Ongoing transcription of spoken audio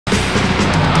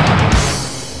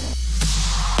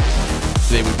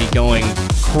they would be going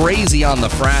crazy on the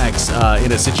frags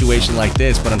in a situation like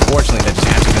this, but unfortunately that just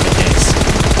hasn't been the case.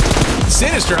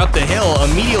 Sinister up the hill,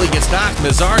 immediately gets knocked.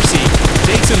 Mazarsi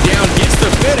takes him down, gets the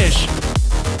finish.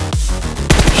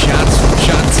 Shots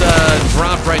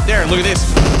dropped right there. Look at this.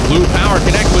 Blue Power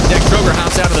connects with Deck Droger,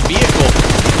 hops out of the vehicle.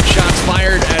 Shots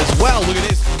fired as well. Look at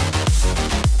this.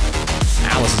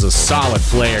 Alice is a solid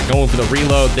player, going for the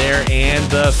reload there and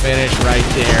the finish right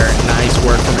there. Nice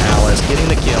work from Alice, getting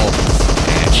the kill.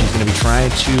 And she's going to be trying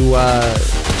to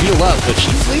heal up, but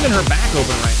she's leaving her back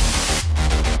open right now.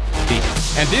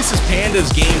 And this is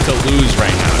Panda's game to lose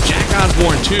right now. Jack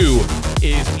Osborne 2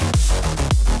 is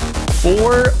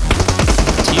for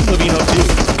Team Levino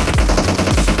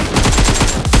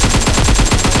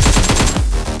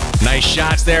 2. Nice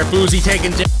shots there. Boozy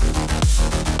taking down.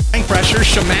 Pressure.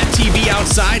 Shamat TV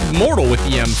outside. Mortal with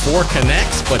the M4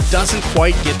 connects, but doesn't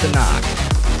quite get the knock.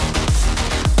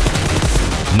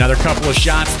 Another couple of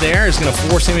shots there is going to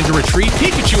force him into retreat.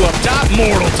 Pikachu up top.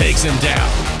 Mortal takes him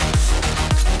down.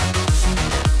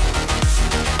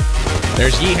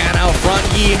 There's Yeehan out front.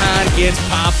 Yeehan gets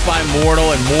popped by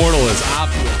Mortal, and Mortal is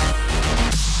obvious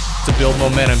to build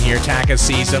momentum here. Taka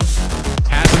sees him,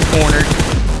 has him cornered,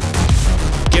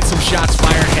 gets some shots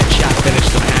fired, headshot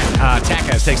finished him.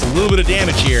 Taka takes a little bit of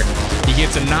damage here. He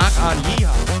gets a knock on Yeehan.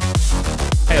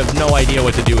 I have no idea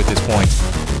what to do at this point.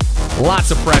 Lots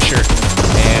of pressure,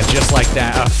 and just like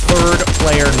that, a third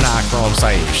player knock from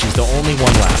Saeed. She's the only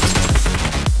one left.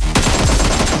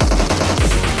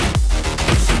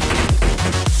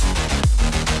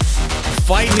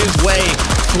 Fighting his way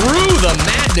through the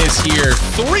madness here.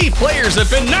 3 players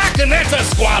have been knocked, and that's a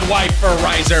squad wipe for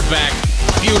Razorback.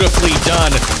 Beautifully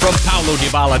done from Paulo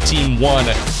Dybala, Team 1.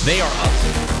 They are up.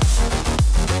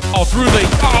 All through the 2,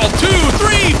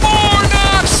 3, 4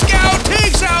 knocks. Scout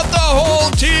takes out the whole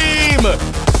team.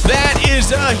 That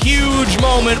is a huge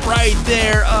moment right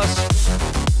there.